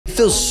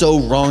feels so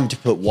wrong to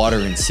put water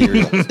in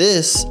cereal.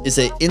 This is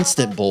an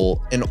instant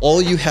bowl, and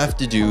all you have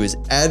to do is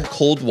add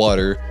cold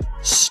water,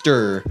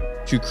 stir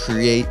to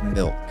create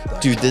milk.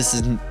 Dude, this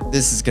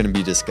is gonna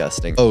be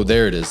disgusting. Oh,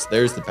 there it is.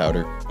 There's the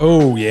powder.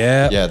 Oh,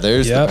 yeah. Yeah,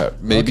 there's the powder.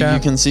 Maybe you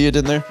can see it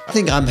in there. I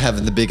think I'm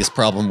having the biggest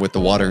problem with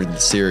the water in the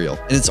cereal,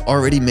 and it's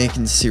already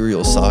making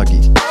cereal soggy.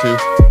 2,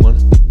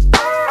 1.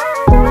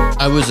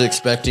 I was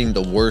expecting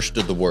the worst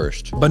of the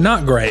worst. But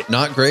not great.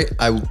 Not great.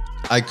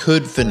 I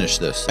could finish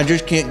this. I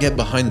just can't get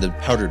behind the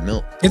powdered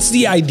milk. It's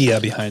the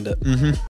idea behind it.